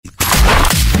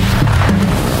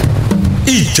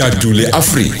Ijadu Le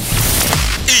Africa.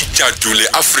 Ijadu Le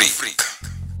Africa.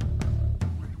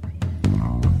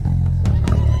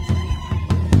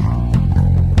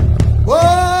 Oh,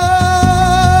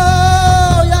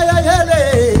 ya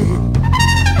hele.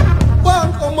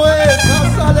 Banco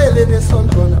salele de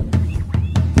sontona.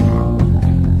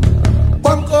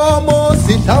 Banco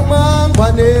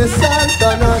sitamangwa ne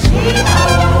santana.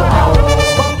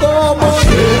 Banco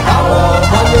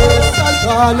sitamangwa ne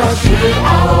santana.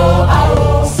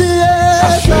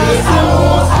 Sieta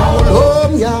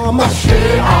simusulom yama.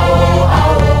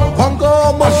 Banco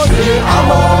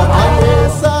sitamangwa ne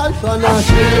santana.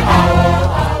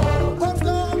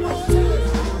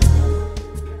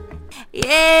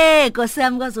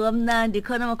 Nkosami kwazomnandi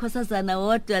khona amakhosazana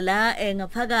wodwa la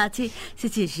ngaphakathi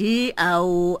sithi ji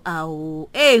awu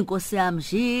Nkosi yami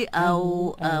ji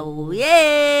awu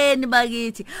yeni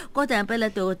bakithi kodwa ngempela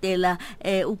dokotela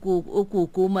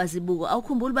uGugu Mazibuko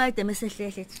awukhumbula bayide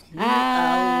mesehlehle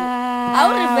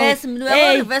awu reverse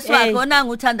mina reverse wakho ona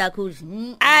nguthanda kakhulu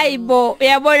ayibo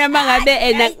uyabona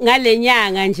mangabe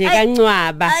ngalenyanga nje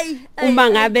kancwaba uma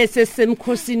ngabe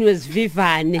sesemkhosini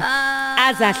WesiVivane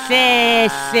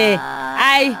azahlehle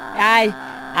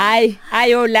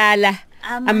ayolala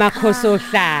amakhosi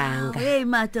ohlanga hey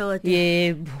madoda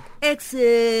yebo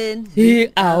Exen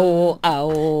awu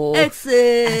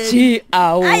Exen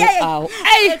awu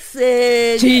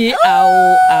Exen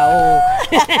awu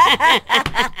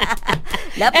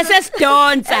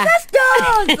esesidonsa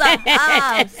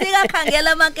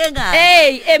sikakhangela amankenga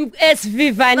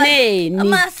esivivaneni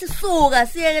amasisuka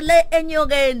siye le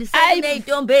enyokeni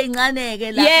sineyintombi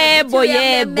ezincaneke la yebo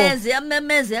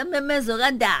yamemeze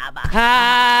kandaba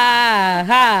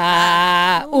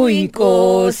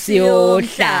uyinkosi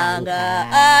ohlanga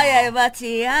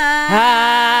bathi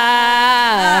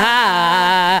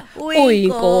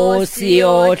uyinkosi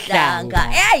ohlanga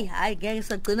hayi ngeke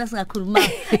sagcina singakhuluma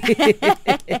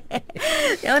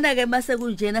yabona ke mase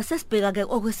kunjena sesibheka ke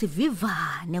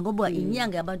okwesivivane ngoba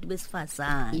inyanga yabantu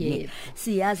besifazane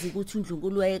siyazi ukuthi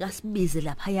uNdlunkulu wayekasibize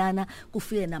lapha yana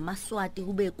kufike namaswati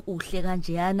kube kuhle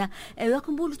kanjeyana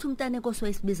uyakhumbula ukuthi umntane Nkosi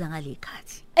wayesibiza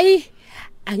ngalekhathi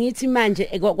angithi manje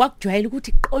kwakujwayela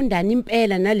ukuthi qondana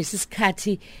impela nalesi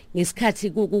sikhathi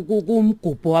ngesikhathi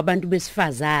kumgubho wabantu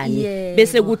besifazane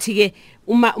bese kuthi ke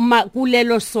uma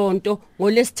kulelo sonto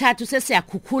ngolesithathu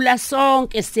sesiyakhukhula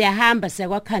sonke siyahamba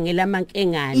siyakwakhangela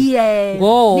amankengane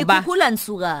ngoba nikhukhula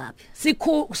nisukaphi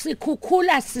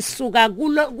sikhukhula sisuka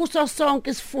kuso sonke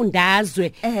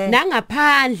isifundazwe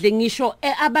nangaphandle ngisho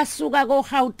abasuka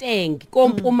koGauteng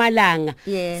kompumalanga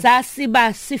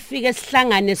sasiba sifike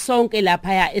sihlangane sonke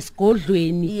lapha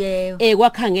esigodlweni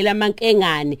kwakhangela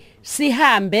amankengane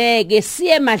sihambe ke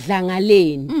siye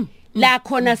emadlangaleni la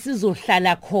khona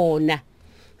sizohlala khona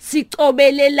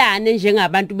sicobelelane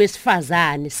njengabantu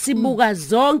besifazane sibuka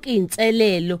zonke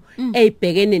inselelo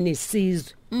ezibhekene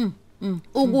nesizwe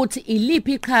ukuthi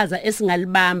iliphi iqhaza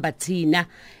esingalibamba thina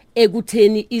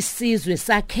ekutheni isizwe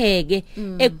sakheke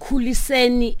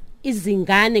ekukhuliseni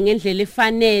izingane ngendlela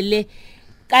efanele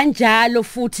kanjalo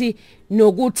futhi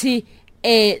nokuthi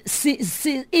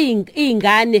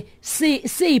ingane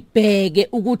sibheke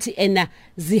ukuthi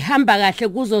zihamba kahle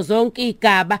kuzo zonke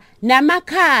igaba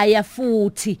namakhaya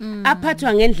futhi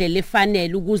aphathwa ngendlela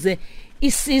efanele ukuze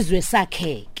isizwe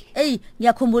sakheke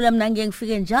ngiyakhumbula mina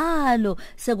ngeke njalo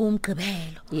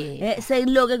sekumgqibelo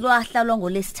sekuloke kwahlalwa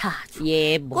ngolesithathu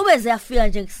yebo kube ziyafika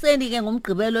nje kuseni ke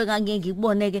ngomgqibelo engangeke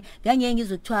ngikuboneke ngangeke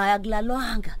ngizokuthiwa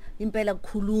akulalwanga impela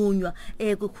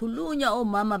kukhulunywa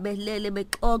omama belele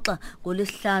bexoxa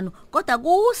ngolesihlanu kodwa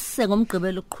kuse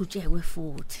ngomgqibelo ukuqhutshekwe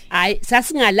futhi hayi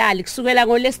sasingalali kusukela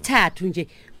ngolesithathu nje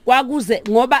kwakuze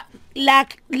ngoba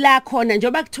la khona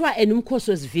njengoba kuthiwa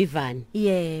umkhosi WesiVivane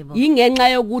yebo ingenxa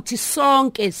yokuthi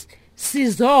sonke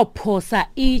sizophosa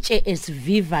itshe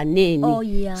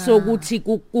esivivaneni sokuthi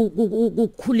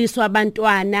kukhuliswa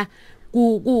abantwana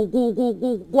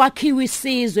kwakhiwa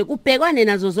isizwe kubhekwane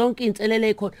nazo zonke inselele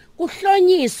ekhona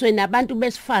kuhlonyiswe nabantu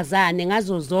besifazane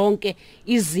ngazo zonke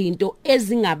izinto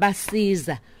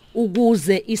ezingabasiza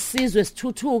ukuze isizwe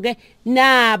sithuthuke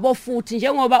nabo futhi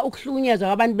njengoba ukuhlunyezwa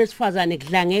kwabantu besifazane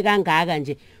kudlange kangaka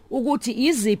nje ukuthi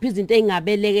iziphi izinto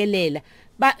ezingabelekelela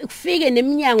kufike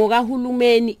neminyango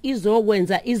kahulumeni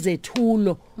izokwenza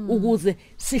izethulo ukuze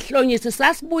sihlonyiswe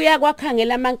sasibuya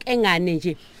kwakhangela amankengane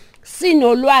nje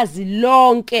sinolwazi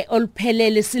lonke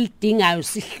oluphelele silidingayo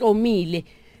sihlomile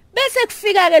bese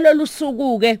kufika ke lolu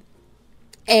suku ke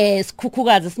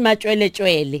sikhukhukazi simatshwele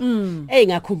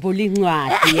ngakhumbula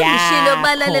incwadi ya ngishilo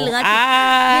balaleli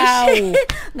ngathi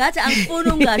ngathi angifuni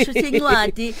ungasho ukuthi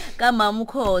incwadi kaMama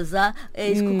uKhoza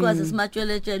isikhukhukazi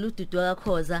simatshwele uDr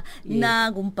Khoza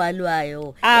nanga umbhalo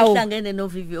wayo ehlangene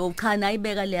noVivio khana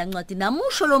ayibeka le yancwadi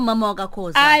namusho lo mama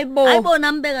wakaKhoza ayibona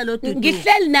ambeka lo Dudu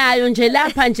ngihleli nayo nje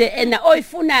lapha nje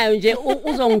oyifunayo nje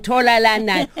uzongithola la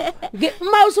nayo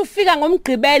uma usufika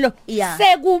ngomgqibelo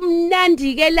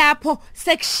sekumnandi ke lapho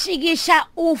sekushikisha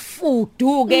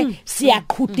ufudu ke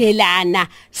siyaqhudelana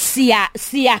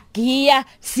siyagiya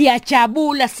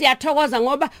siyajabula siyathokoza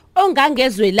ngoba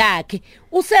ongangezwe lakhe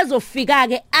usezofika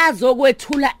ke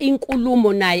azokwethula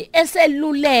inkulumo naye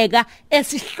eseluleka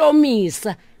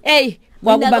esihlomisa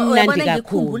kwakuba mnandi kakhulu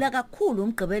ngikhumbula kakhulu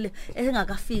umgqibele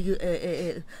engakafiki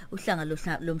uhlanga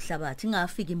lomhlabathi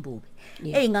ngafika imbubi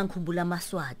ngangikhumbula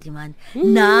amaswati man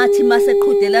nathi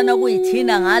maseqhudelana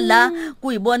kuyithina ngala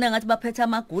kuyibona ngathi baphethe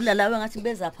amagula lawe ngathi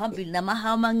beza phambili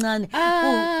namahawu amancane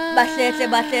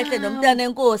bahlehle nomntana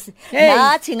enkosi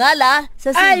nathi ngala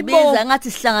sesibiza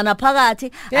ngathi sihlangana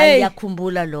phakathi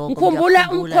ngiyakhumbula lokho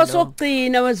ngikhumbula umkhosi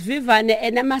ogcina WesiVivane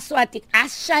enamaswati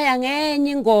ashaya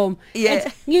ngenye ingoma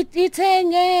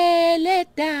ngithengele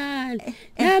dala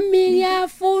nami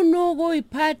ngiyafuna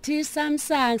ukuyiphathisa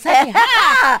Samsung sathi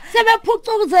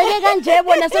sebephucuzeke kanje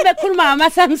bona sebekhuluma ngama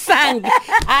Samsung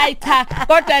hayi cha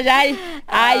kodwa nje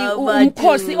hayi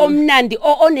umkhosi omnandi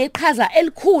oneqhaza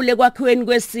elikhulu kwakhiweni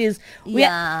kwesizwe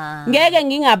ngeke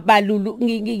ngingabalulu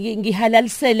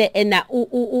ngihalalisele ena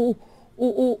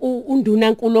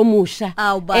undunankulu omusha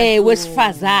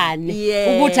wesifazane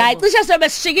ukuthi hayi cishe sobe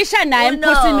sishikisha naye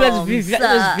emkhosini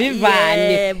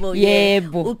WesiVivane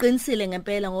yebo uqinisile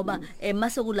ngempela ngoba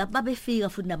mase kulapha babefika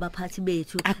futhi nabaphathi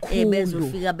bethu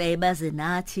bezofika baze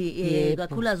nathi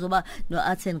kakhulu zoba no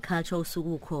arts and culture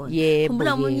usuku khona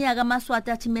khumbula umnyaka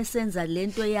amaswati athi mesenza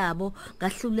lento yabo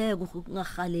ngahluleka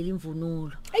ungahalela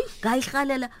imvunulo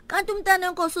ngayihalela kanti umntana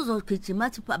enkosi uzogijima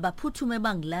athi baphuthume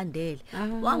bangilandele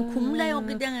wangikhumula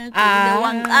yonke into engekile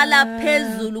wangiqala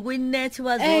phezulu kwinethi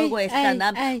wazokwehla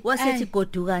nami wasethi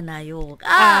goduka nayo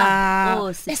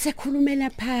esekhulumela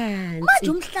phansi manje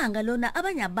umhlanga lona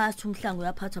abanye abathi umhlanga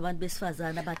uyaphathwa abantu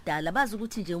besifazana abadala bazi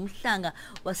ukuthi nje umhlanga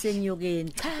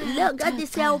wasenyokeni kanti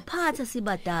siyawuphatha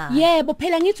sibadala yebo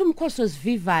phela ngithi umkhosi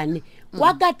WesiVivane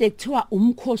wakade kuthiwa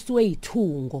umkhosi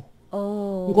wezithungo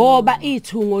ngoba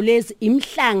izithungo lezi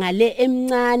imhlanga le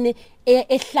emncane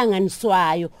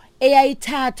ehlanganiswayo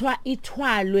eyayithathwa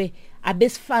ithwalwe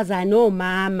abesifazane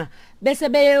omama bese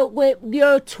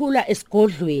beyothula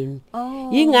esigodlweni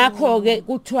ingakho ke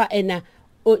kuthiwa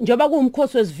njoba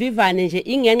kuumkhosi WesiVivane nje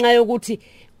ingenxa yokuthi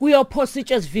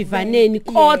kuyophositshe esivivaneni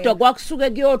kodwa kwakusuke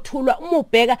kuyothulwa uma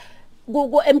ubheka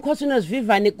emkhosini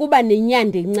WesiVivane kuba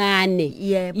nenyanda encane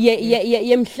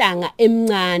yemhlanga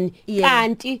emncane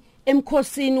kanti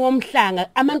emkhosini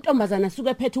womhlanga amantombazana asuke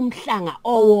ephethe umhlanga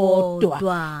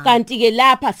owodwa kanti ke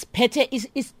lapha siphethe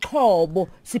isixhobo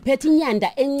siphethe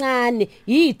inyanda encane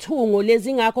yithungo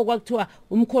lezi ngakho kwakuthiwa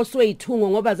umkhosi wezithungo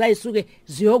ngoba zayisuke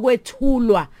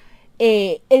ziyokwethulwa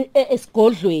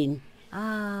esigodlweni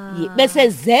bese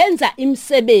zenza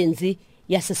imisebenzi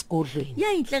yasesigodlweni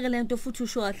yayinhleke lento futhi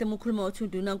usho kahle emokhuluma wathi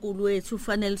undunankulu wethu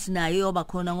ufanele sinayo yoba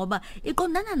khona ngoba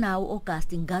iqondana nawo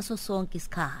August ngaso sonke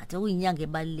isikhathi okuyinyanga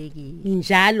ebalekile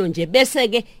njalo nje bese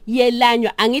ke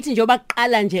yelanywa angithi nje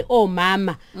obaqala nje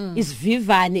omama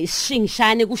isiVivane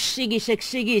isishingishane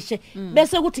kushikishe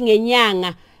bese kuthi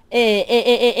ngenyanga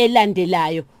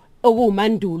elandelayo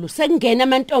okumandulo sekungena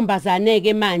amantombazane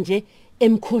ke manje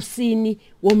emkhosini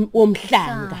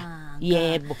womhlanga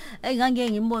yebo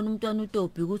ngangeke ngimbone umntwana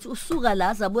uTobi ukuthi usuka la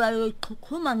azabuya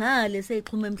yoxhuma ngale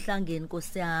seyixhuma emhlangeni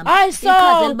Nkosi yami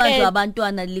ichaze libanjwa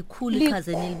abantwana likhulu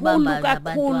ichazeni libamba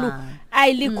abantwana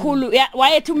ayilikhulu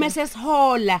wayethi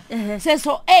umesesihola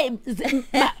seso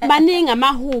baningi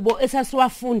amahubo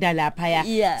esasiwafunda lapha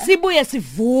ya sibuye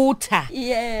sivutha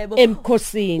yebo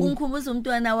emkhosini ungikhumbuza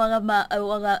umntwana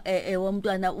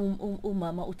womntwana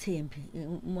umama uThembi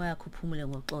umoya yakhe uphumule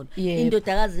ngoxolo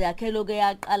indodakazi yakhe lokho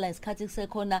yaqala isikhathi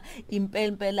kusekhona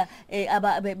impela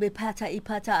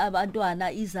iphatha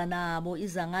abantwana iza nabo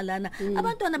iza ngalana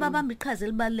abantwana babamba iqhaza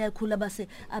elibaleka khulu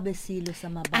abesilo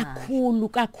samabandla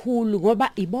kakhulu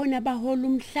ngoba ibona bahola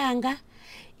umhlanga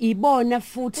ibona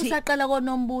futhi usaqala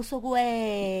konombuso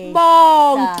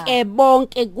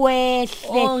bonke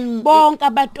kwehle bonke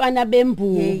abantwana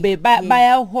bembube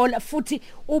bayahola futhi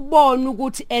ubona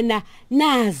ukuthi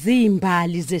nazi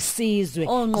imbali zesizwe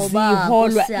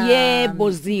ziholwa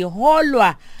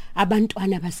ziholwa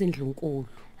abantwana basendlunkulu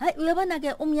Hayi uyabona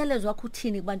ke umyalezo wakho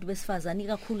uthini kubantu besifazane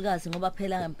kakhulukazi ngoba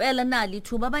phela ngempela nali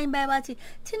ithuba abanye bayathi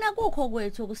thina kukho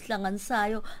kwethu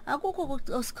okusihlanganisayo akukho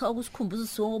okusikhumbuza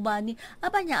sokubani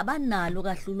abanye abanalo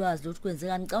kahle ulwazi lokuthi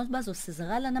kwenzeka ngicabanga ukuthi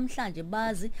bazosizakala namhlanje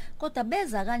bazi kodwa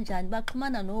beza kanjani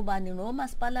baxhumana nobani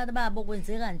nomasipala babo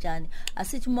kwenzeka kanjani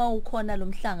asithi uma ukhona lo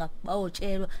mhlanga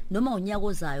bayotshelwa noma unyaka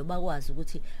ozayo bakwazi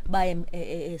ukuthi baye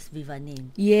esivivaneni.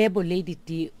 Yebo Lady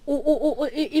D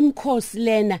imkhosi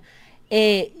lena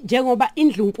njengoba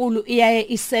indlunkulu iyaye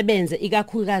isebenze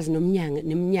ikakhulukazi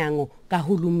neminyango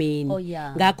kahulumeni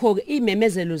ngakho ke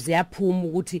imemezelo ziyaphuma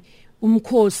ukuthi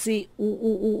umkhosi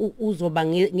uzoba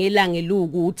ngelanga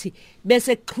elukuthi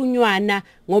bese kuxhunywana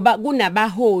ngoba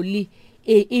kunabaholi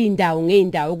indawo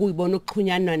ngeindawo kuyibona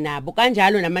ukuxhunyana nabo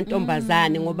kanjalo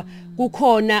namantombazane ngoba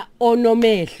kukhona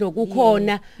onomehlo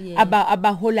kukhona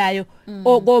abaholayo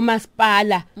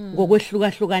okomasipala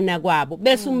ngokwehlukahlukana kwabo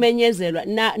bese umenyezelwa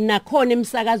nakhona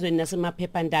emsakazweni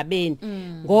nasemaphephandabeni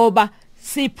ngoba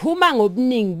siphuma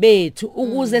ngobuningi bethu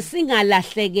ukuze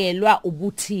singalahlekelwa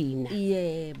ubuthina.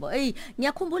 Yebo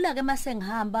ngiyakhumbula ke mase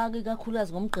ngihamba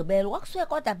kakhulukazi ngomgqibelo kwakusuke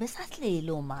kodwa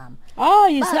besahlele omama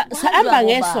sihamba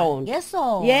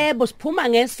ngesonto yebo siphuma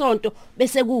ngesonto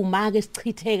bese kuwumake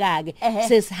esichitheka ke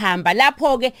sesihamba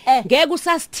lapho ke ngeke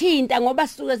usasithinta ngoba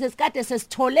sisuke sesikade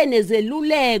sesithole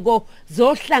nezeluleko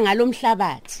zohlanga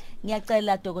lomhlabathi.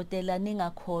 Ngiyacela dokotela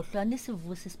ningakhohlwa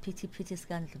nisivuse isiphithiphithi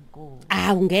sikandlinkulu.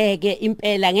 Ngeke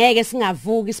impela ngeke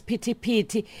singavuki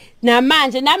isiphithiphithi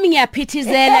namanje nami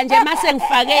ngiyaphithizela nje mase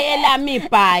ngifake elami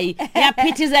ibhayi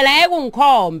ngiyaphithizela ngeke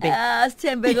ungikhombe.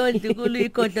 Sithembe kodlinkulu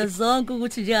igodlo zonke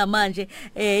ukuthi njengamanje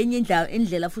enye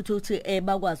indlela futhi ukuthi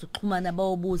bakwazi ukuxhumana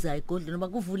bayobuza igodlo noba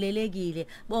kuvulelekile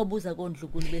bayobuza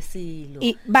kodlinkulu besilo.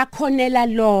 Bakhonela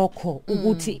lokho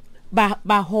ukuthi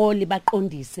baholi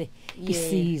baqondise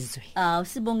isizwe.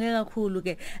 Sibonge kakhulu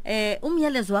ke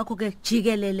umyalezo wakho ke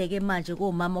jikelele ke manje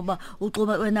komama oba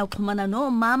uxuma wena uxhumana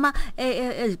nomama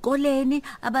ezikoleni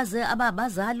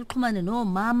abazali uxhumane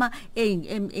nomama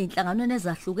einhlanganweni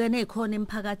ezahlukene ezikhona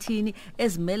emphakathini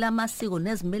ezimela amasiko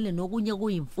nezimele nokunye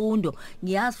kuyimfundo.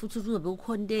 Ngiyazi futhi uzobe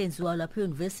ukhona into enziwa lapha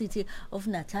eUniversity of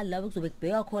Natal lapho kuzobe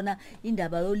kubhekwa khona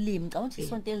indaba yolimi ngicabanga ukuthi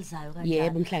isonto elizayo kanjani.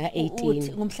 Yebo mhla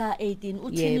ka-18 ngomhla ka-18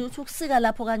 uthini ukusika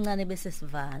lapho kancane bese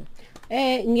sivala.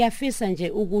 Ngiyafisa nje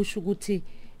ukusho ukuthi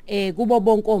kubo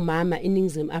bonke omama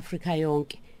eNingizimu Afrika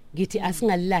yonke ngithi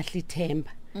asingalilahli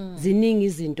ithemba. Ziningi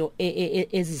izinto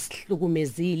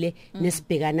ezisihlukumezile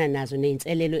nesibhekana nazo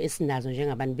nezinselelo esinazo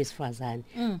njengabantu besifazane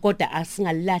kodwa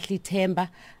asingalilahli ithemba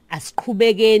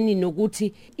asiqhubekeni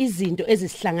nokuthi izinto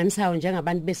ezisihlanganisayo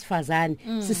njengabantu besifazane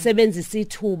sisebenzisa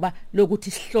ithuba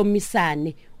lokuthi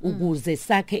sihlomisane ukuze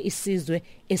sakhe isizwe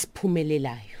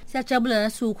esiphumelelayo. Siyajabula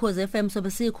nasuKhoze FM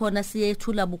sobe sikhona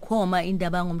siyethula bukhoma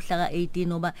indaba ngomhla ka-18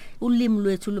 ngoba ulimi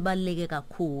lwethu lubaleke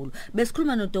kakhulu.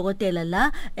 Besikhuluma nodokotela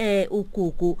la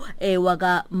uGugu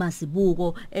waka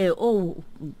Mazibuko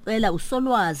phela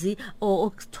usolwazi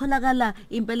okutholakala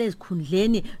impela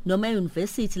ezikhundleni noma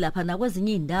euniversity lapha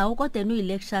nakwezinye indawo kodwa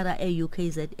uyi-lecturer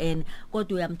e-UKZN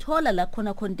kodwa uyamthola la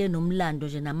khona konke nomlando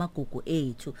nje namagugu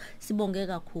ethu. Sibonge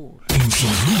kakhulu.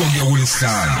 Umsombuluko kuya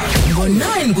kuLesihlanu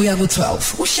ngo9 kuya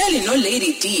ku12 uhleli no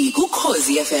Lady D ku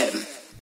Khosi FM.